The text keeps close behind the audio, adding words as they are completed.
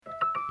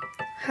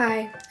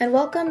Hi, and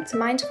welcome to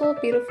Mindful,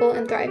 Beautiful,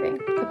 and Thriving,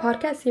 a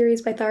podcast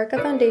series by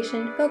Tharaka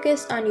Foundation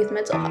focused on youth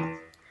mental health.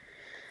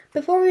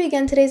 Before we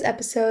begin today's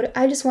episode,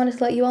 I just wanted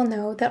to let you all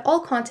know that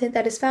all content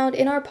that is found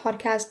in our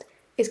podcast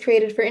is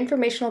created for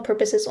informational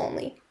purposes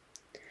only.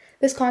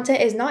 This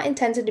content is not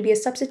intended to be a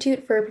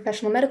substitute for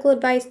professional medical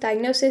advice,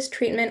 diagnosis,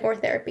 treatment, or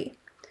therapy.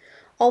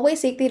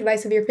 Always seek the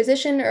advice of your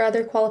physician or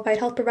other qualified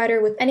health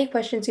provider with any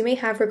questions you may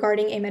have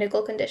regarding a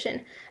medical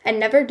condition, and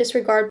never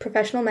disregard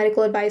professional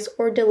medical advice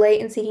or delay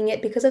in seeking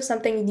it because of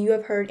something you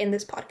have heard in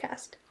this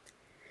podcast.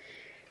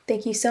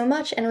 Thank you so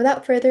much, and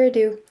without further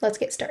ado, let's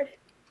get started.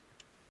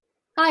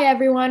 Hi,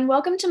 everyone.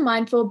 Welcome to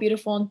Mindful,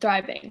 Beautiful, and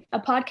Thriving, a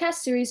podcast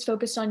series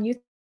focused on youth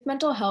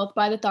mental health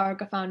by the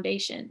Tharaka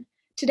Foundation.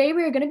 Today,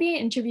 we are going to be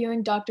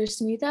interviewing Dr.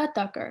 Smita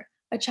Thakur,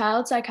 a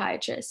child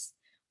psychiatrist.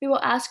 We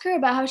will ask her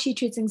about how she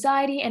treats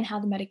anxiety and how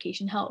the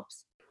medication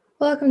helps.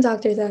 Welcome,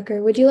 Dr.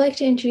 Thakur. Would you like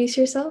to introduce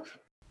yourself?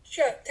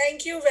 Sure.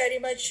 Thank you very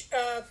much,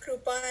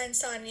 Krupa and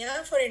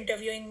Sanya, for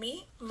interviewing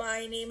me.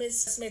 My name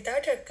is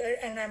Smita Thakur,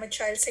 and I'm a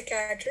child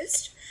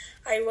psychiatrist.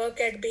 I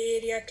work at Bay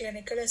Area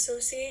Clinical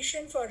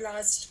Association for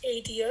last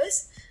 8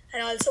 years,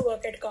 and also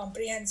work at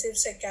Comprehensive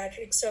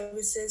Psychiatric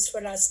Services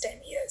for last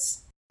 10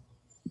 years.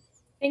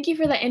 Thank you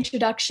for the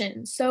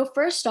introduction. So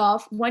first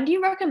off, when do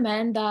you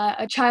recommend that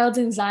a child's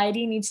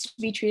anxiety needs to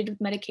be treated with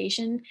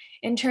medication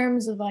in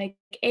terms of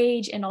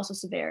age and also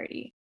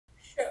severity?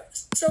 Sure.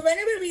 So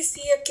whenever we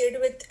see a kid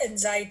with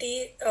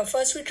anxiety,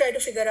 first we try to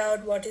figure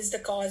out what is the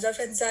cause of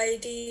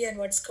anxiety and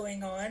what's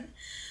going on.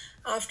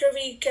 After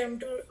we come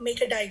to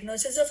make a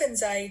diagnosis of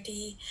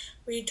anxiety,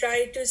 we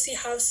try to see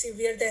how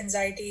severe the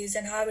anxiety is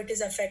and how it is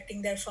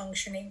affecting their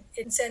functioning.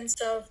 In sense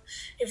of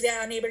if they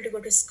are unable to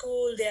go to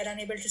school, they are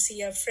unable to see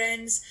their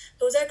friends,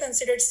 those are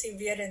considered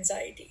severe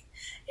anxiety.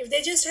 If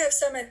they just have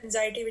some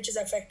anxiety which is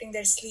affecting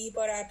their sleep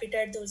or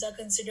appetite, those are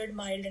considered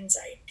mild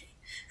anxiety.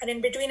 And in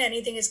between,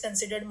 anything is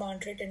considered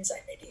moderate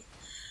anxiety.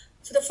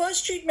 So the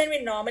first treatment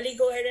we normally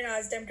go ahead and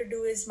ask them to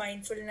do is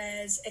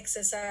mindfulness,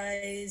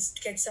 exercise,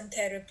 get some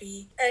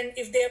therapy. And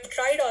if they have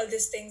tried all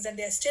these things and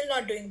they are still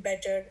not doing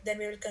better, then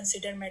we will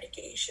consider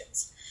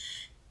medications.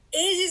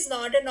 Age is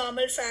not a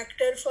normal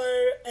factor for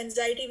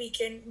anxiety.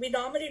 We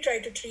normally try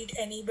to treat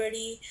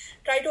anybody,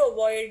 try to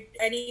avoid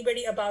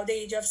anybody above the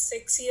age of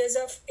 6 years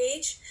of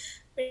age.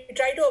 We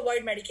try to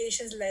avoid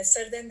medications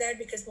lesser than that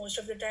because most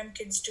of the time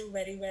kids do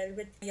very well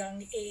with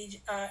young age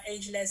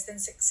less than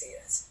 6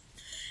 years.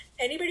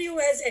 Anybody who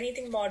has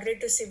anything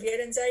moderate to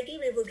severe anxiety,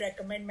 we would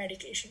recommend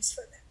medications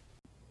for them.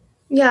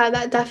 Yeah,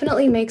 that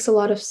definitely makes a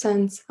lot of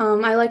sense.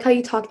 I like how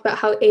you talked about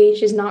how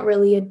age is not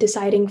really a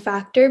deciding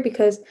factor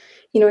because,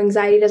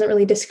 anxiety doesn't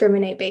really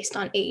discriminate based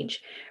on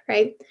age,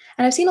 right?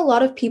 And I've seen a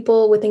lot of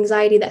people with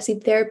anxiety that see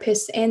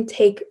therapists and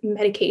take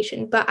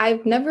medication, but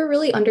I've never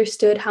really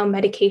understood how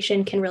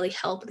medication can really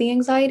help the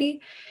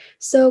anxiety.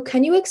 So,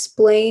 can you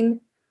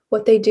explain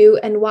what they do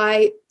and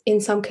why, in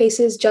some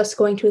cases, just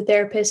going to a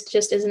therapist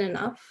just isn't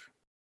enough?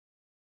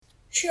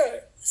 Sure.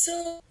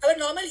 So our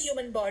normal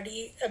human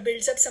body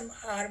builds up some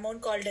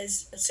hormone called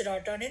as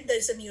serotonin.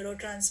 There's a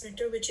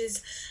neurotransmitter which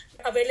is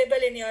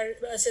available in your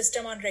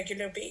system on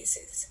regular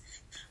basis.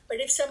 But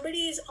if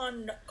somebody is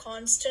on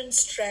constant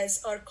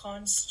stress or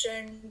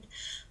constant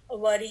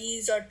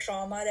worries or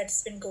trauma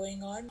that's been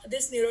going on,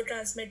 this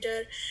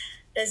neurotransmitter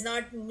does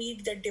not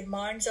meet the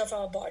demands of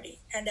our body,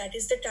 and that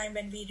is the time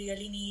when we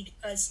really need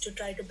us to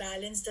try to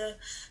balance the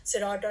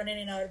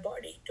serotonin in our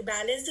body. To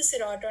balance the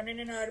serotonin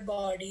in our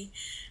body,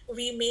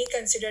 we may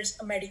consider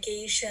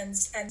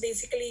medications, and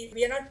basically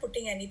we are not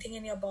putting anything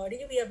in your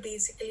body, we are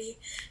basically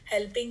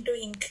helping to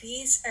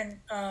increase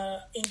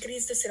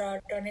the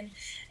serotonin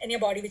in your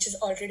body, which has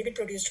already been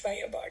produced by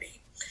your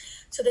body.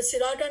 So the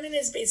serotonin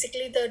is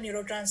basically the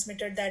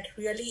neurotransmitter that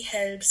really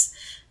helps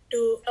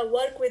to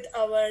work with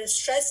our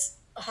stress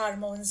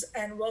hormones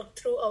and work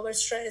through our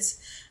stress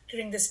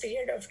during this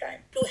period of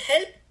time. To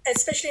help,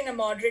 especially in a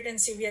moderate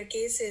and severe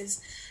cases,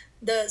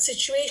 the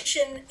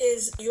situation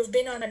is you've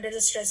been under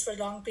the stress for a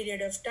long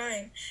period of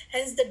time,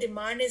 hence the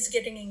demand is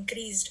getting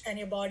increased and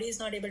your body is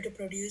not able to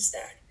produce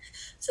that.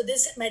 So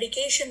this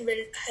medication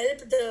will help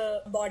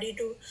the body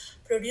to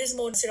produce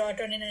more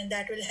serotonin, and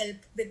that will help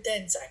with the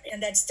anxiety.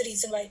 And that's the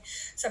reason why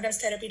sometimes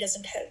therapy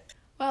doesn't help.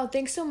 Wow,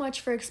 thanks so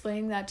much for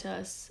explaining that to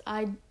us.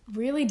 I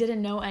really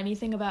didn't know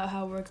anything about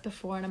how it works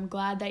before, and I'm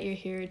glad that you're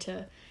here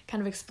to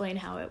kind of explain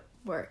how it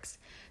works.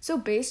 So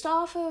based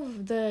off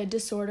of the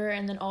disorder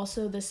and then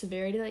also the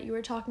severity that you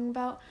were talking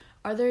about,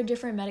 are there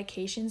different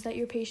medications that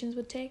your patients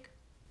would take?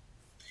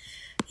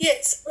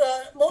 Yes,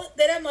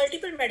 there are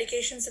multiple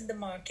medications in the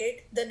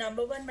market. The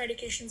number one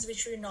medications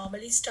which we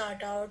normally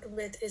start out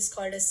with is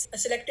called as a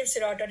selective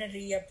serotonin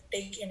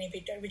reuptake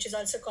inhibitor, which is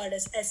also called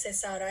as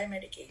SSRI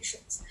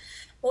medications.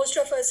 Most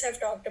of us have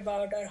talked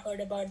about or heard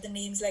about the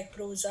names like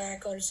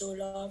Prozac or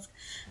Zoloft,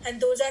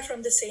 and those are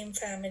from the same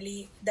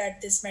family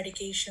that these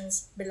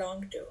medications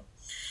belong to.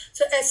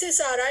 So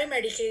SSRI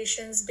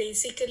medications,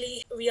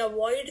 basically we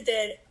avoid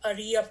their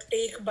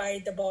reuptake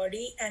by the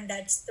body, and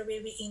that's the way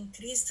we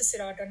increase the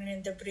serotonin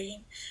in the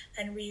brain.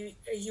 And we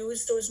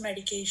use those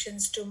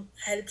medications to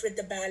help with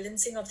the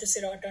balancing of the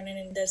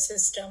serotonin in the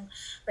system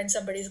when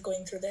somebody is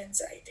going through the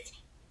anxiety.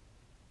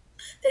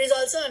 There is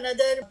also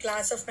another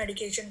class of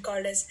medication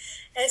called as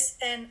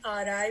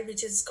SNRI,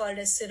 which is called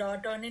as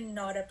serotonin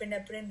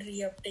norepinephrine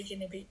reuptake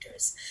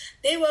inhibitors.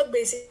 They work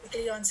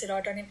basically on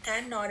serotonin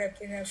and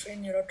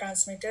norepinephrine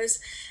neurotransmitters,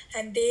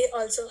 and they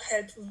also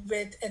help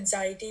with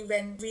anxiety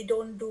when we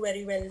don't do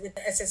very well with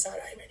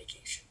SSRI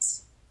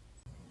medications.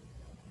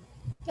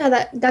 Yeah,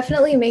 that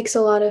definitely makes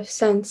a lot of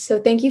sense. So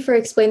thank you for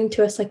explaining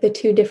to us like the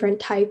two different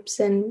types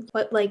and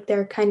what like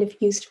they're kind of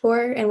used for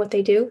and what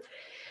they do.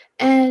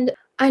 And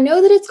I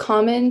know that it's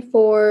common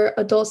for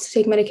adults to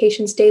take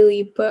medications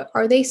daily, but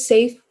are they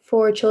safe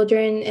for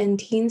children and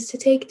teens to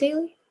take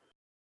daily?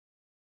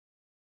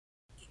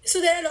 So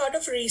there are a lot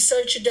of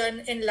research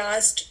done in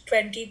last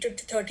 20 to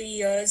 30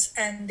 years,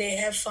 and they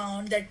have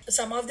found that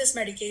some of these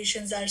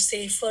medications are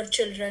safe for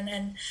children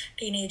and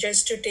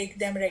teenagers to take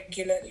them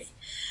regularly.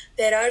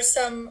 There are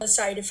some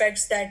side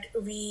effects that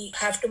we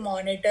have to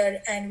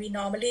monitor, and we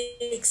normally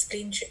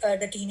explain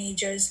the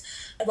teenagers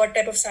what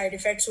type of side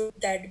effects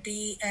would that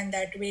be, and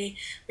that way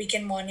we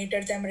can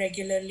monitor them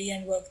regularly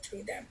and work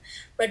through them.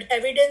 But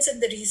evidence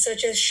in the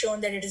research has shown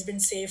that it has been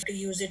safe to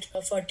use it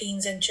for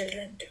teens and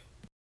children too.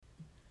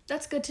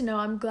 That's good to know.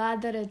 I'm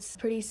glad that it's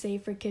pretty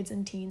safe for kids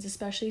and teens,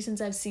 especially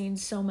since I've seen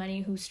so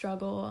many who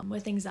struggle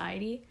with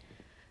anxiety.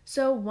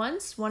 So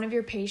once one of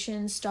your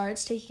patients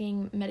starts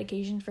taking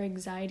medication for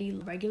anxiety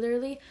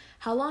regularly,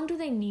 how long do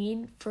they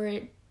need for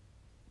it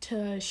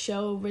to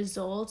show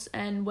results,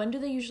 and when do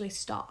they usually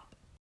stop?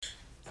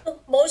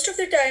 Most of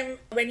the time,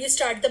 when you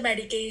start the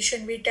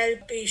medication, we tell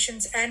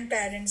patients and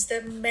parents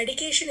the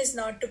medication is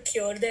not to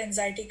cure the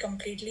anxiety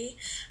completely,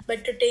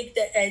 but to take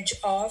the edge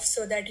off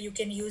so that you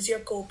can use your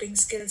coping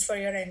skills for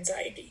your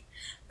anxiety.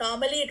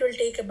 Normally, it will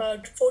take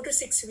about 4 to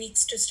 6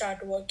 weeks to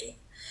start working.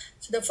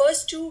 So the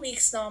first 2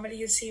 weeks, normally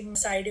you see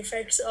side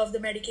effects of the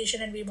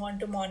medication, and we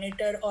want to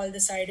monitor all the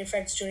side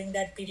effects during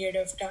that period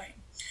of time.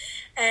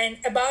 And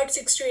about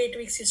 6 to 8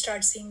 weeks, you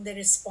start seeing the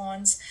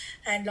response,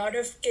 and a lot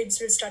of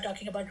kids will start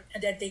talking about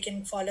that they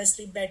can fall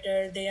asleep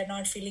better, they are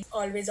not feeling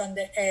always on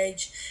the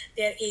edge,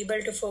 they are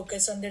able to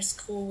focus on their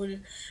school,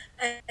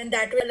 and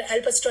that will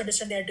help us to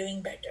understand they are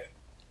doing better.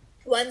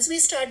 Once we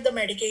start the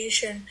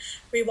medication,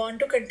 we want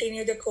to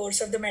continue the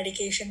course of the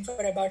medication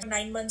for about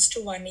 9 months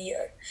to 1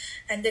 year.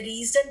 And the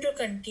reason to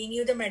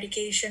continue the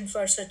medication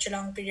for such a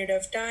long period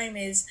of time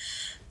is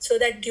so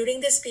that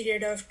during this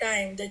period of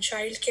time, the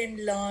child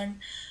can learn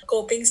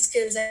coping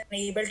skills and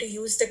able to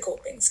use the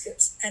coping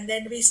skills. And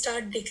then we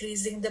start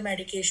decreasing the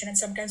medication, and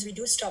sometimes we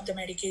do stop the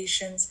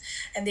medications,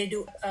 and they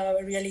do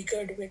really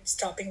good with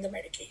stopping the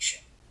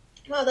medication.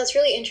 Wow, that's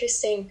really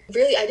interesting.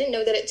 Really, I didn't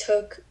know that it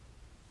took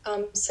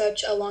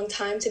such a long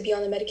time to be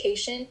on the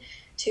medication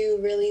to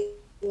really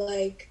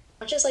like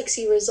not just like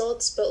see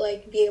results, but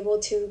like be able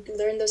to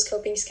learn those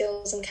coping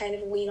skills and kind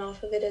of wean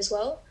off of it as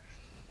well.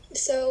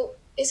 So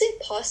is it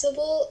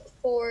possible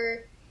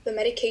for the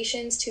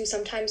medications to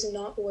sometimes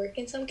not work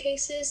in some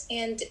cases?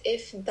 And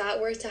if that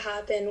were to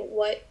happen,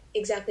 what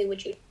exactly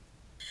would you do?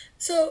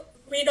 So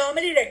we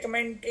normally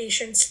recommend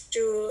patients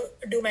to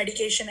do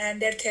medication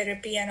and their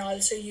therapy, and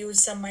also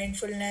use some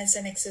mindfulness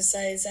and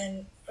exercise,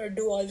 and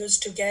do all those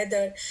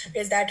together,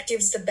 because that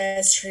gives the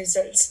best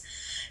results.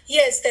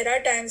 Yes, there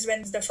are times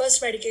when the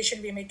first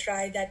medication we may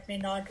try that may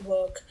not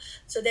work.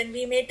 So then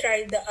we may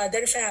try the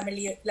other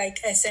family,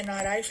 like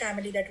SNRI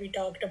family that we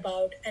talked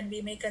about, and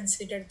we may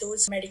consider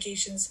those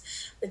medications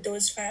with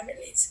those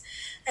families.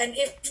 And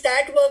if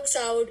that works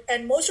out,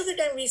 and most of the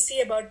time we see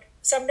about,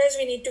 sometimes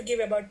we need to give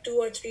about 2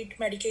 or 3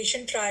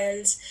 medication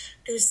trials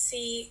to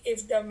see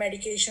if the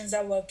medications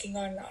are working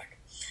or not.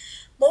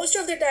 Most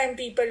of the time,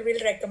 people will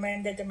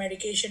recommend that the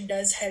medication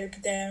does help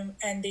them,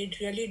 and they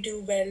really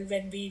do well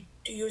when we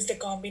use the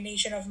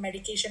combination of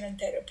medication and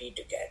therapy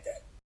together.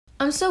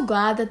 I'm so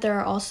glad that there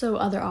are also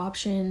other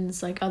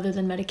options, like other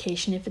than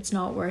medication, if it's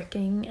not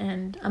working.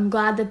 And I'm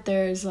glad that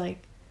there's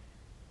like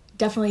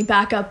definitely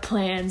backup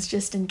plans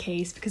just in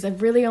case, because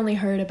I've really only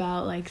heard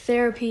about like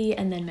therapy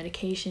and then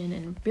medication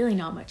and really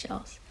not much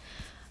else.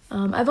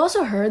 I've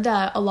also heard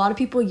that a lot of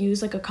people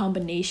use like a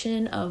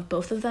combination of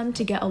both of them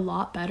to get a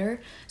lot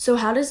better. So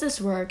how does this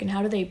work, and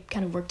how do they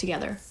kind of work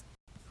together?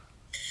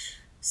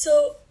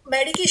 So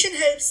medication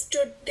helps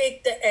to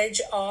take the edge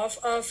off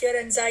of your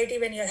anxiety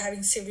when you're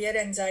having severe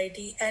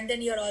anxiety, and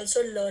then you're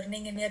also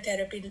learning in your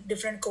therapy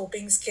different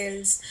coping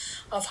skills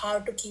of how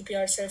to keep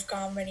yourself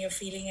calm when you're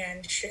feeling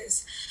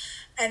anxious.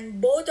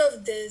 And both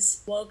of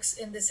this works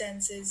in the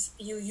senses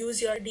you use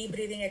your deep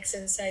breathing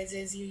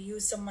exercises, you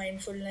use some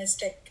mindfulness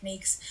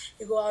techniques,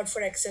 you go out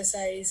for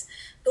exercise.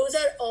 Those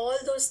are all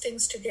those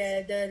things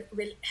together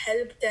will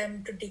help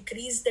them to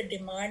decrease the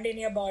demand in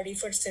your body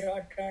for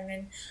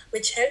serotonin,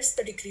 which helps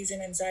the decrease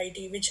in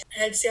anxiety, which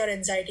helps your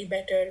anxiety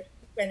better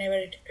whenever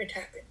it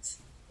happens.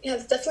 Yeah,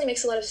 that definitely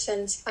makes a lot of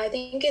sense. I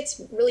think it's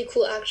really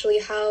cool actually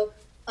how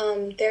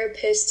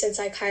therapists and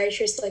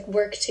psychiatrists like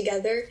work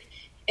together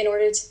in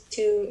order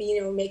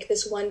to make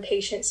this one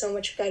patient so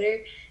much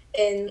better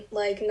in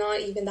like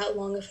not even that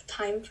long of a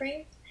time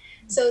frame.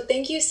 So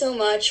thank you so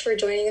much for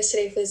joining us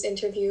today for this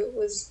interview. It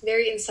was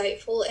very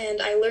insightful,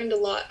 and I learned a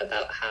lot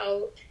about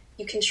how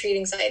you can treat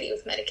anxiety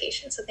with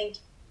medication. So thank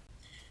you.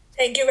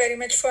 Thank you very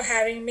much for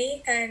having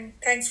me, and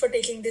thanks for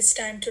taking this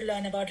time to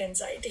learn about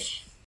anxiety.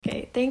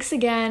 Okay, thanks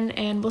again,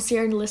 and we'll see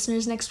our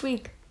listeners next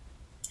week.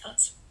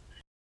 Awesome.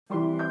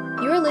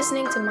 You are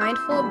listening to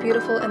Mindful,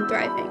 Beautiful, and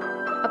Thriving,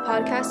 a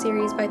podcast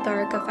series by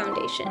Tharaka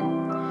Foundation.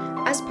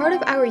 As part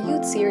of our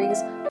youth series,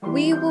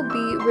 we will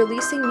be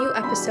releasing new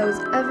episodes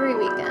every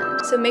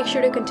weekend, so make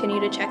sure to continue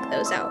to check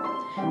those out.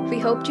 We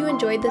hope you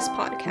enjoyed this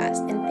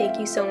podcast, and thank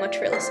you so much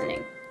for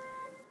listening.